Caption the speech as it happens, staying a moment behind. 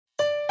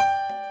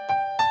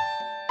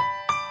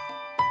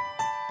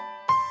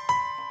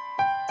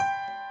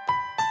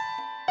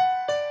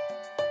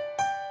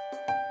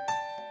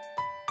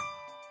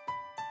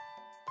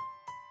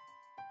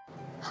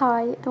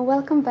Hi, and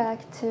welcome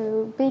back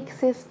to Big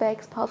Sis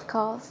Beck's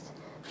podcast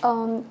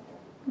on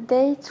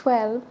day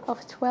 12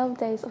 of 12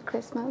 days of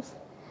Christmas.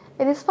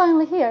 It is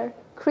finally here,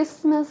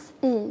 Christmas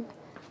Eve.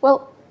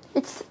 Well,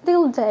 it's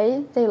still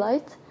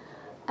daylight,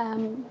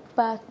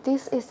 but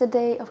this is the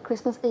day of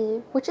Christmas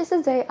Eve, which is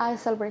the day I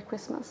celebrate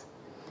Christmas.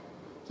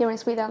 Here in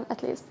Sweden,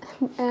 at least.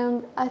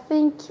 And I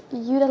think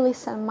you that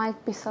listen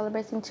might be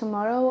celebrating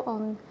tomorrow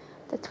on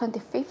the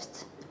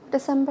 25th of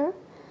December.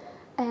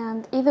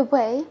 And either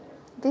way,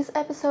 this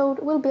episode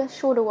will be a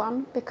shorter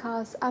one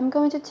because I'm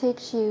going to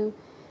teach you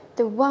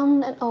the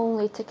one and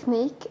only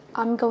technique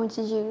I'm going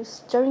to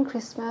use during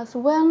Christmas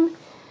when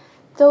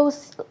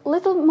those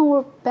little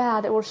more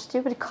bad or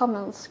stupid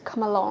comments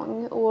come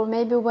along, or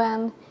maybe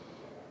when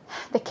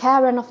the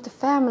Karen of the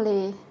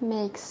family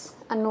makes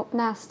a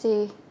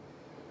nasty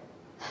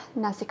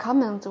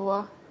comment,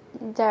 or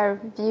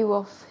their view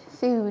of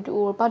food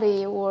or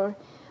body, or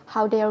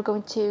how they are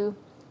going to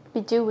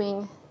be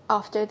doing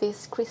after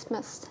this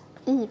Christmas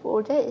Eve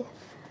or day.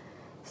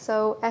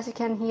 So as you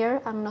can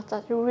hear, I'm not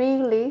that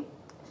really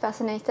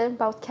fascinated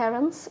about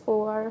Karens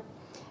or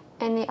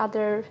any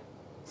other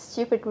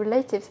stupid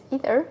relatives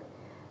either.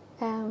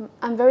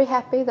 I'm very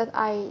happy that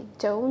I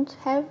don't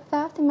have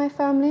that in my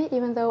family,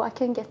 even though I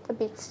can get a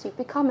bit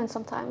stupid comments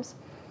sometimes.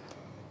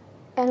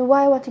 And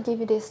why I want to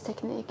give you this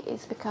technique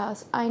is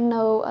because I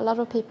know a lot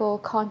of people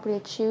can't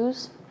really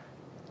choose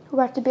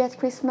where to be at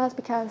Christmas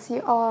because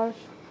you are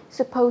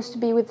supposed to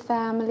be with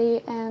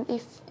family, and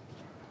if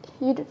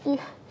you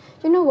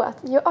know what,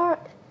 you are,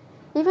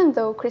 even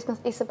though Christmas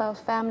is about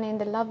family and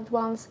the loved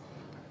ones,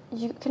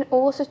 you can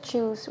also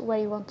choose where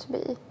you want to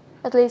be,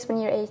 at least when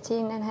you're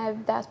 18 and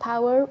have that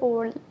power,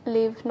 or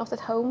live not at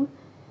home.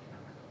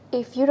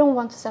 If you don't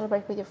want to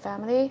celebrate with your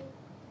family,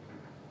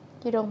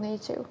 you don't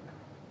need to,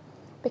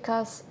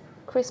 because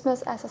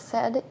Christmas, as I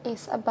said,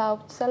 is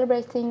about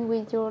celebrating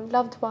with your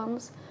loved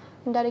ones,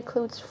 and that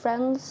includes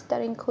friends,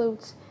 that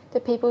includes the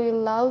people you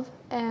love,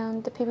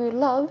 and the people you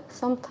love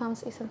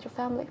sometimes isn't your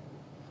family.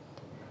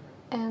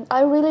 And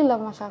I really love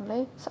my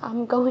family, so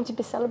I'm going to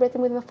be celebrating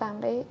with my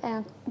family,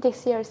 and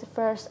this year is the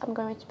first I'm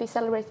going to be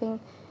celebrating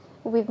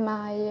with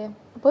my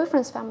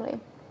boyfriend's family.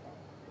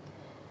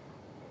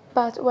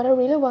 But what I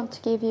really want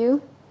to give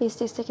you is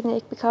this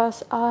technique,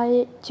 because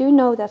I do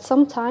know that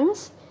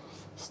sometimes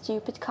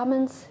stupid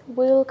comments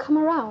will come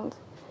around,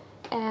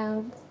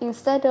 and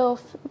instead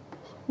of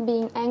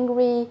being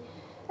angry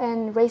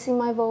and raising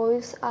my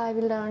voice, I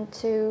will learn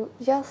to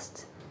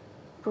just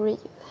breathe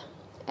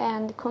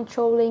and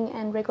controlling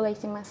and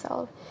regulating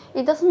myself.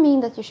 It doesn't mean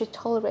that you should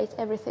tolerate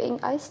everything.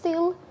 I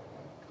still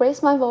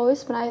raise my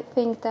voice when I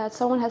think that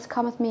someone has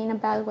come at me in a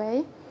bad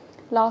way.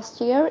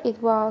 Last year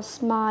it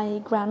was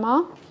my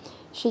grandma.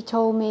 She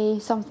told me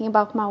something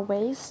about my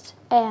waist,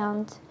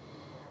 and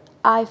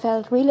I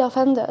felt really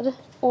offended.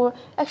 Or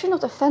actually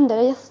not offended,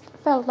 I just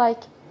felt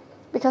like,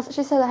 because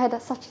she said I had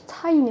such a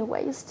tiny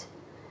waist,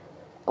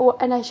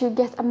 and I should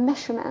get a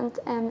measurement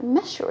and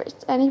measure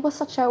it, and it was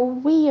such a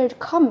weird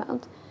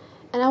comment.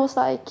 And I was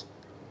like,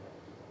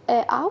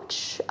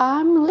 ouch,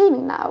 I'm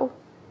leaving now.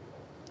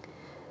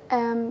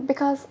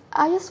 Because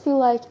I just feel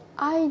like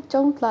I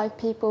don't like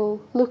people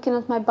looking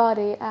at my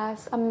body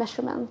as a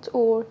measurement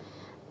or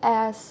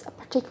as a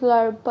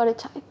particular body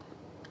type.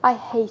 I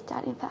hate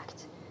that, in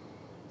fact.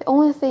 The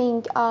only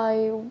thing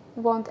I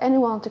want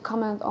anyone to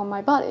comment on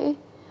my body,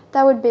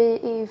 that would be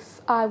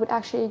if I would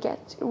actually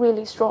get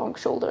really strong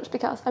shoulders,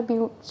 because I've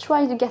been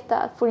trying to get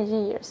that for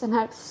years, and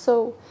it's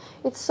so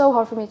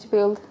hard for me to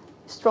build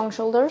strong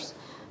shoulders.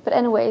 But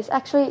anyways,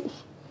 actually,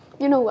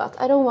 you know what,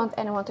 I don't want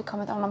anyone to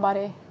comment on my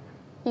body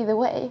either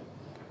way.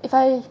 If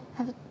I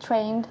have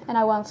trained and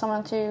I want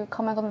someone to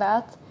comment on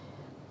that,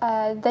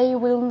 they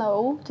will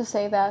know to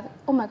say that,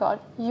 oh my god,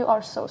 you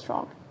are so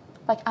strong.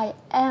 Like, I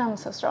am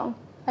so strong.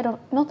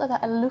 Not that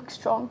I look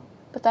strong,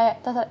 but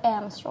that I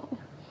am strong.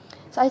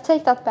 So I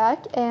take that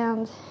back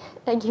and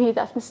I give you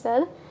that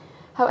instead.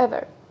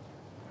 However,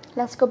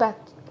 let's go back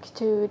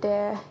to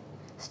the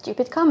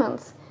stupid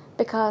comments,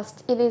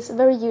 because it is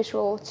very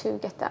usual to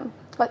get them.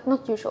 But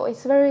not usual,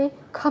 it's very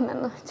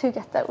common to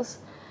get those.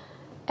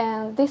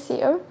 And this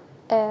year,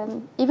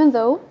 even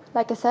though,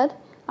 like I said,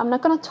 I'm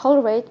not gonna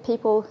tolerate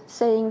people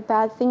saying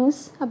bad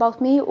things about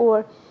me,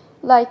 or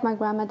like my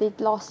grandma did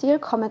last year,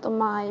 comment on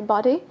my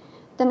body,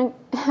 then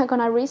I'm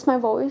gonna raise my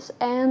voice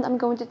and I'm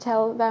going to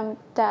tell them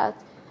that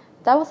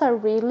was a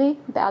really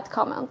bad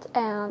comment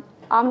and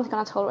I'm not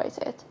gonna tolerate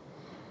it.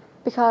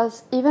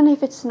 Because even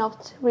if it's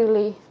not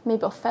really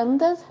maybe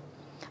offended,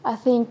 I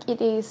think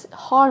it is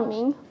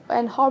harming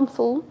and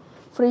harmful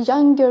for the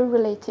younger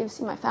relatives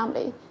in my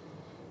family.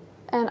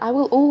 And I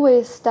will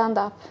always stand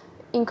up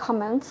in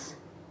comments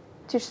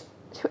to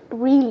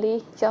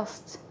really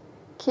just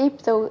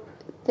keep the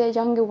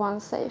younger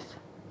ones safe.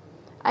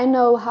 I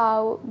know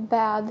how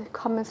bad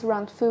comments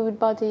around food,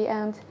 body,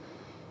 and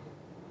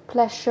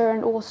pleasure,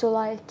 and also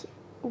like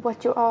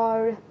what you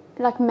are,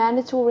 like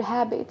mandatory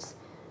habits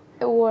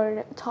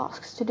or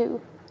tasks to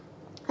do.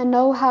 I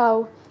know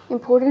how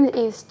important it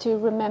is to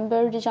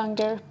remember the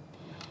younger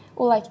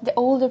or like the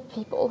older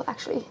people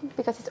actually,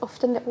 because it's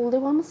often the older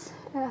ones.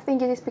 I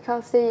think it is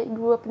because they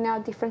grew up in a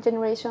different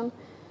generation.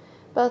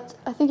 But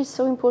I think it's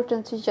so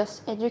important to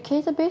just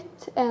educate a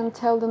bit and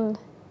tell them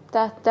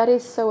that that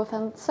is so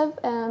offensive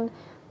and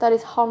that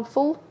is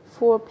harmful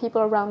for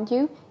people around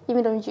you,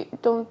 even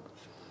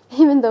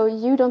though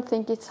you don't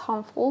think it's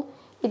harmful.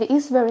 It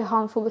is very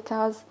harmful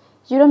because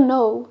you don't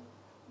know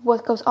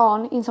what goes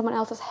on in someone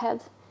else's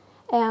head.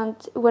 And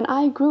when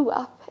I grew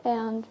up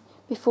and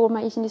before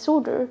my eating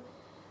disorder,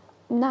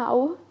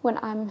 now when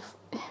I'm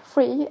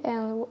free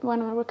and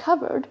when I'm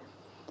recovered,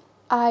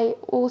 I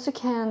also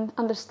can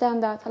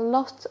understand that a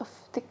lot of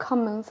the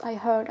comments I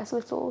heard as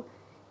little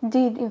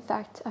did in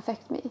fact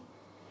affect me.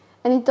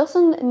 And it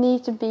doesn't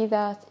need to be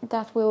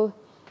that will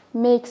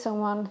make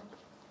someone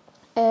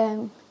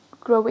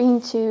grow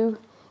into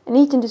an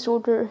eating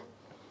disorder,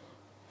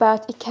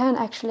 but it can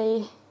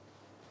actually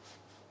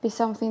be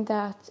something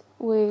that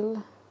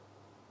will,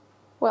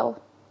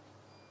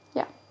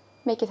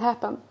 make it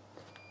happen.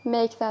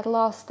 Make that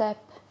last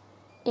step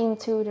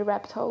into the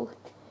rabbit hole.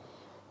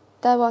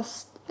 That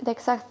was the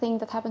exact thing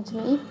that happened to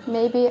me.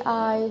 Maybe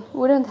I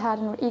wouldn't have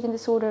an eating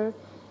disorder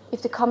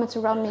if the comments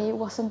around me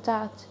wasn't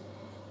that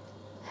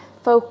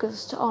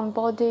focused on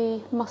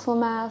body, muscle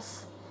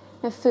mass,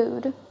 and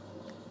food.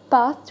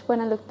 But when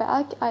I look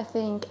back, I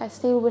think I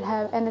still would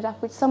have ended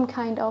up with some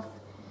kind of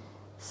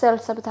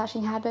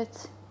self-sabotaging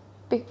habit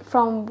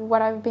from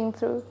what I've been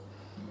through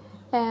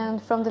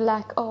and from the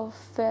lack of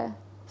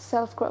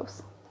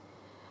self-growth.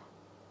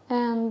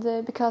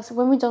 And because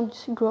when we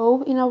don't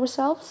grow in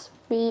ourselves,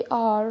 we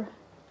are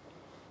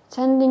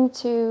tending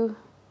to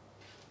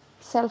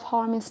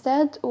self-harm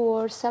instead,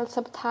 or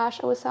self-sabotage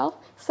ourselves.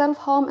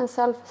 Self-harm and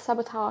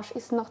self-sabotage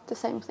is not the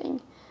same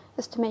thing,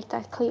 just to make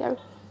that clear.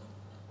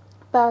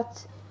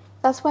 But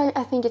that's why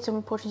I think it's so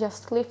important to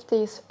just lift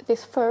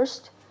this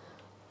first,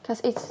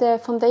 because it's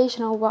the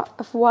foundation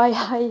of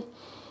why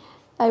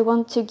I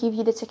want to give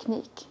you the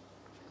technique.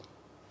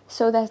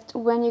 So that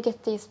when you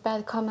get these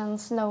bad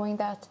comments, knowing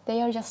that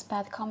they are just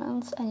bad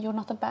comments and you're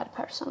not a bad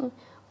person,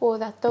 or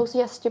that those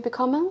are just stupid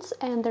comments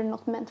and they're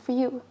not meant for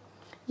you.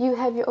 You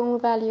have your own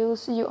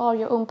values, you are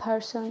your own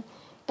person,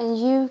 and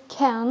you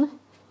can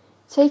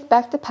take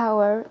back the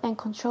power and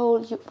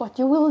control what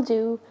you will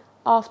do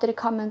after the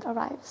comment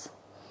arrives.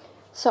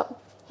 So,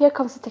 here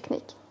comes the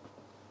technique.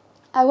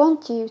 I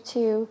want you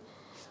to,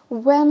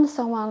 when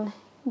someone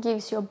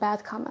gives you a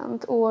bad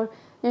comment, or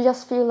you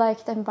just feel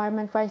like the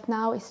environment right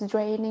now is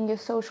draining your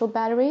social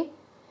battery,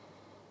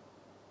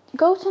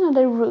 go to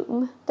another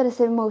room. That is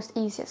the most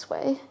easiest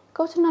way.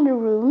 Go to another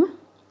room,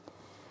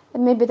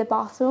 and maybe the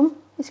bathroom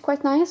is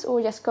quite nice,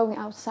 or just going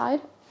outside.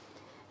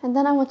 And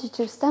then I want you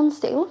to stand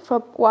still for a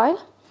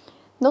while,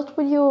 not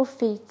with your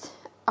feet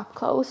up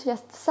close,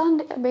 just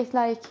stand a bit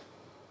like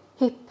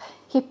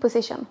hip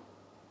position.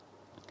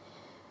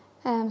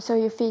 So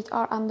your feet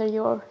are under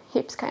your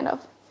hips kind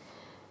of.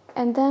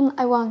 And then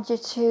I want you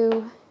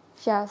to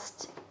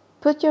just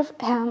put your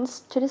hands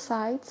to the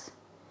sides,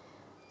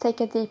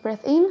 take a deep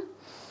breath in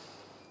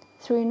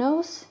through your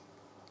nose,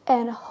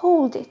 and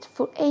hold it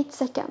for 8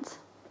 seconds.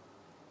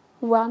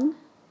 1,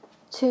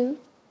 2,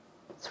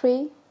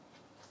 3,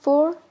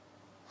 4,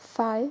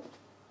 5,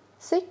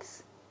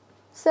 6,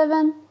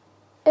 7,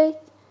 8.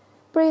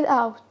 Breathe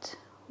out.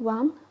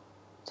 1,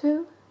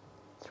 2,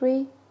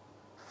 3,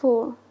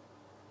 4,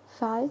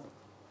 5,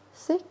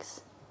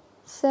 6,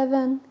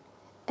 7,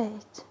 8.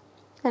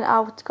 And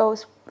out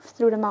goes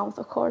through the mouth,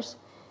 of course.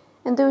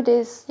 And do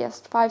this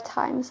just 5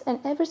 times. And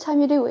every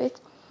time you do it,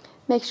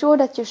 make sure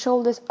that your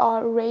shoulders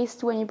are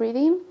raised when you breathe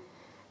in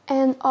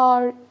and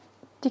are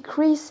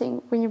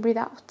decreasing when you breathe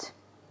out.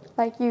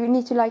 Like you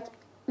need to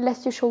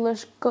let your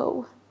shoulders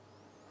go.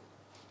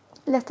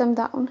 Let them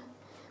down.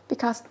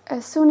 Because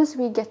as soon as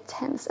we get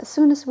tense, as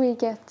soon as we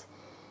get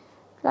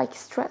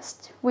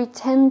stressed, we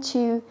tend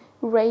to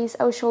raise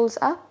our shoulders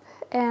up,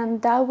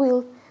 and that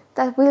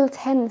will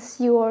tense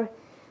your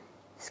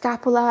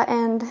scapula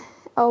and,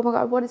 oh my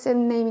god, what is the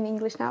name in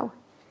English now?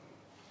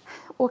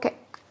 Okay,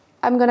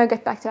 I'm gonna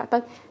get back to that,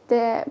 but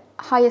the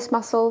highest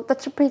muscle, the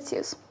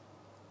trapezius.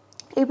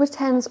 It will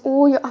tense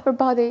all your upper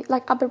body,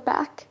 like upper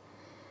back,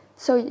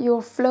 so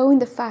your flow in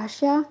the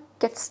fascia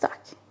gets stuck,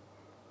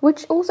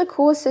 which also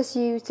causes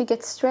you to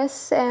get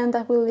stress, and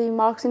that will leave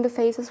marks in the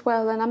face as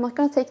well. And I'm not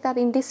gonna take that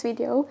in this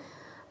video.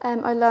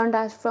 I learned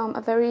that from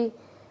a very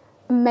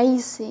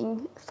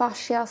amazing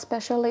fascia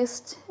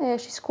specialist.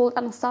 She's called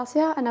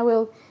Anastasia, and I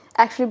will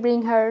actually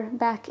bring her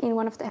back in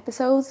one of the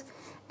episodes,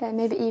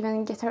 maybe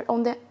even get her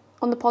on the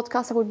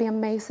podcast. That would be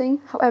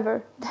amazing.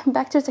 However,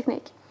 back to the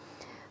technique.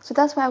 So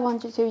that's why I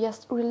want you to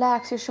just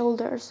relax your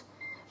shoulders.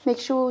 Make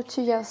sure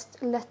to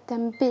just let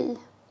them be.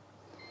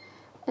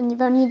 And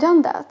when you've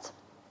done that,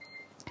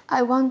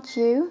 I want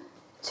you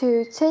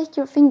to take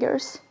your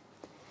fingers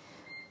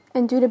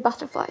and do the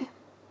butterfly.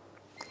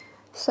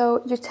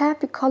 So you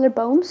tap your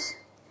collarbones,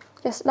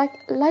 just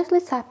lightly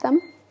tap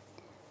them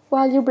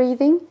while you're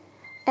breathing.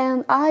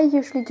 And I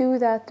usually do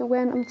that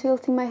when I'm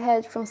tilting my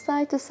head from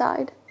side to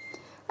side.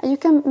 And you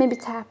can maybe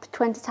tap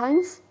 20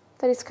 times.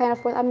 That is kind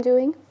of what I'm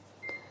doing.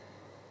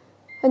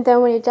 And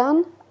then when you're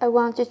done, I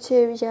want you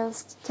to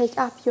just take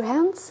up your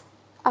hands,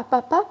 up,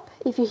 up, up.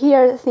 If you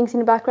hear things in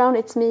the background,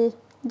 it's me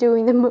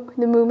doing the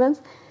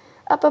movements.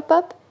 Up, up,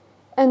 up,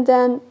 and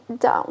then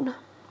down.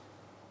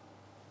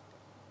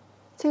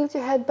 Tilt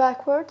your head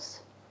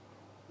backwards,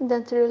 and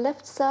then to the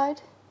left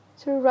side,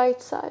 to the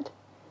right side,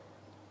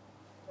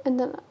 and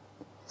then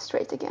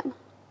straight again.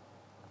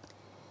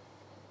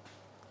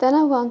 Then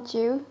I want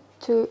you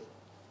to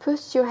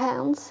put your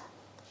hands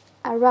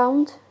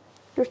around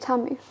your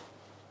tummy.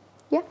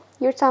 Yeah,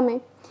 your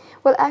tummy.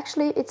 Well,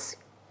 actually, it's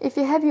if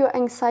you have your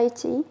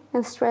anxiety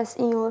and stress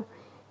in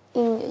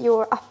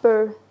your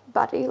upper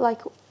body,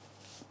 like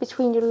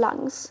between your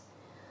lungs,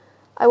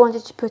 I want you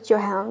to put your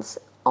hands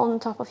on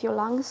top of your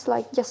lungs,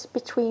 like just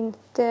between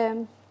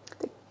the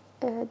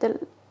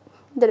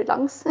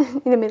lungs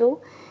in the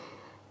middle,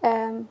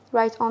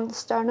 right on the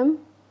sternum.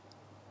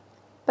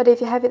 But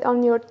if you have it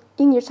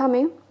in your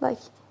tummy, like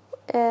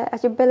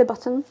at your belly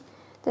button,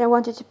 then I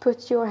want you to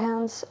put your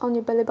hands on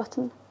your belly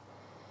button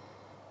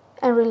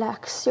and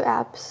relax your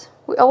abs.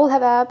 We all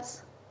have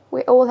abs,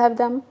 we all have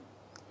them,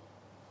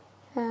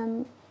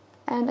 and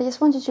I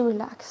just want you to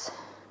relax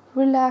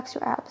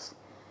your abs,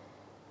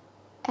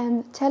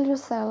 and tell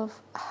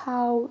yourself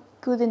how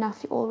good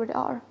enough you already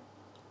are.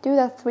 Do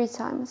that 3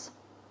 times.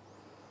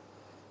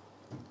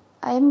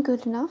 I am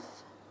good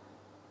enough.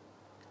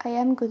 I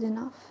am good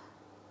enough.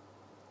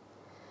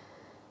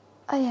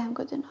 I am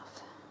good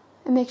enough.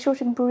 And make sure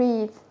to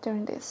breathe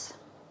during this.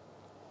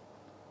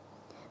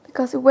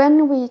 Because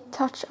when we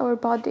touch our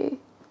body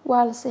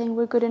while saying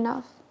we're good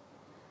enough,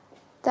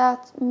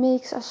 that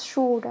makes us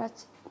sure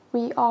that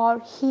we are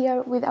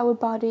here with our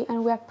body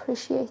and we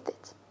appreciate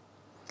it.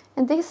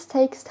 And this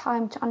takes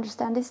time to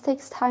understand. This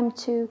takes time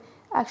to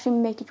actually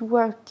make it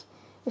work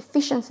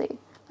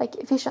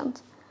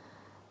efficient.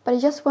 But I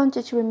just want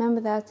you to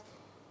remember that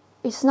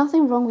it's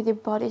nothing wrong with your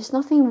body. It's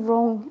nothing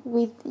wrong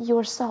with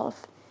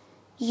yourself.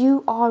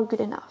 You are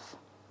good enough.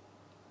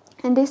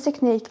 And this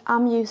technique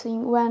I'm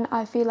using when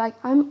I feel like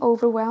I'm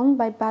overwhelmed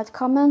by bad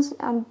comments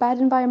and bad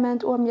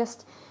environment, or I'm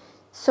just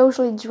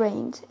socially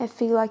drained and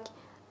feel like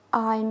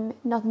I'm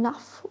not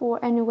enough in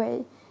any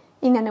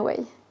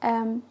way.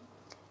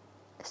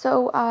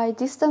 So I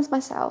distance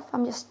myself.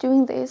 I'm just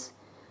doing this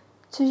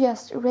to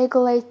just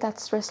regulate that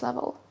stress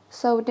level.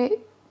 So the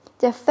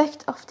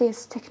effect of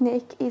this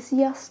technique is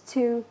just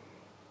to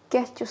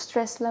get your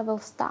stress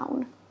levels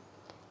down.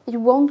 It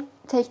won't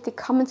take the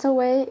comments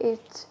away.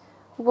 It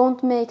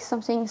won't make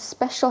something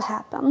special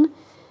happen.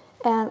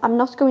 And I'm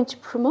not going to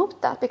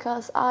promote that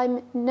because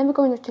I'm never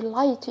going to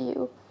lie to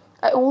you.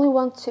 I only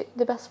want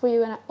the best for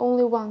you, and I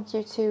only want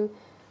you to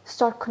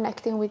start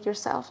connecting with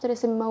yourself. That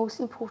is the most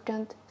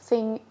important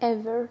thing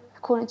ever,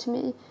 according to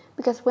me.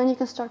 Because when you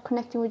can start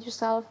connecting with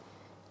yourself,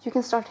 you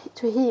can start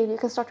to heal, you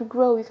can start to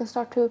grow, you can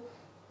start to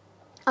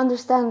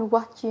understand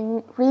what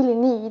you really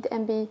need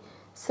and be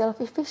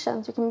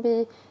self-efficient. You can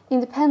be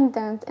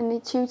independent and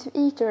intuitive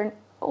eater and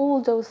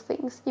all those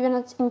things, even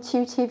at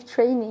intuitive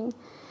training.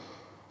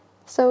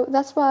 So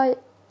that's why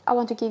I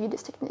want to give you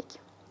this technique.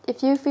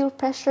 If you feel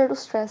pressured or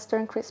stressed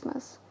during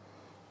Christmas,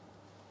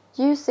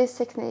 use this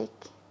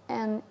technique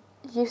and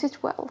use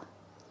it well.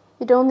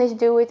 You don't need to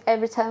do it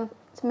every 10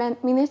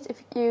 minutes.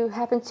 If you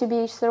happen to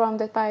be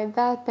surrounded by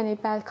that many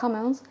bad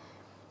comments,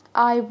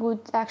 I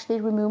would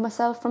actually remove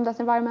myself from that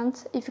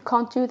environment. If you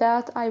can't do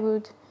that, I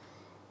would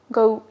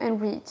go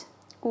and read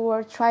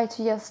or try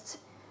to just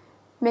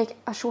make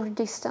a short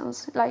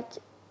distance, like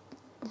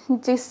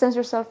distance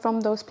yourself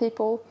from those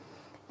people.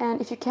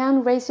 And if you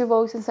can, raise your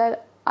voice and say,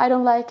 I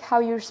don't like how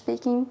you're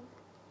speaking.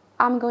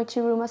 I'm going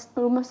to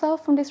remove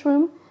myself from this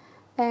room.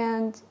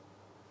 And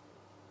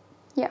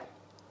yeah,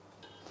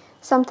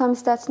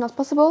 sometimes that's not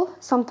possible,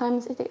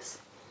 sometimes it is.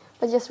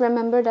 But just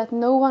remember that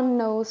no one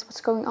knows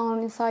what's going on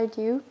inside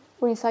you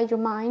or inside your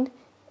mind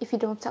if you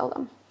don't tell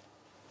them.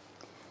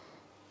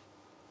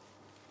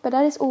 But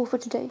that is all for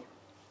today.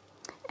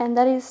 And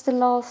that is the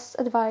last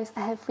advice I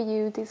have for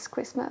you this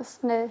Christmas,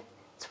 on the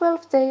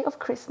 12th day of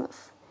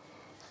Christmas.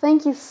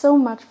 Thank you so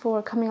much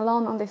for coming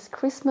along on this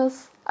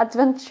Christmas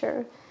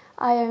adventure.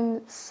 I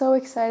am so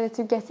excited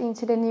to get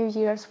into the New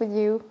Year's with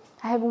you.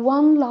 I have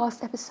one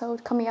last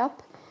episode coming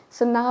up.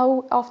 So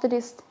now, after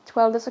this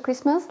 12 days of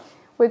Christmas,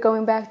 we're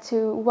going back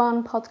to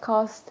one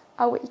podcast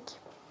a week.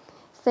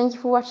 Thank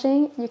you for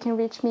watching. You can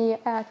reach me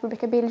at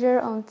Rebecca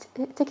Bilger on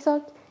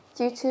TikTok,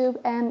 YouTube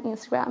and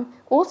Instagram.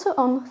 Also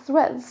on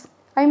Threads.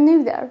 I'm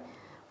new there,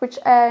 which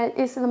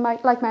is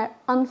like my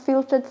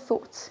unfiltered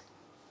thoughts.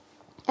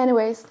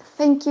 Anyways,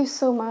 thank you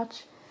so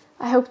much.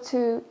 I hope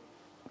to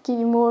give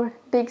you more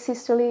big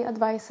sisterly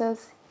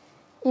advices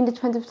in the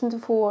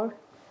 2024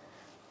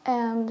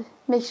 and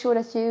make sure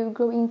that you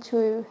grow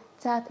into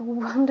that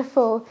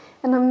wonderful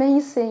and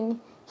amazing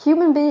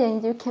human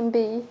being you can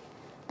be,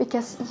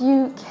 because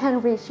you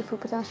can reach your full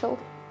potential.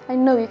 I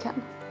know you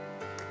can.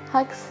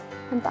 Hugs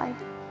and bye.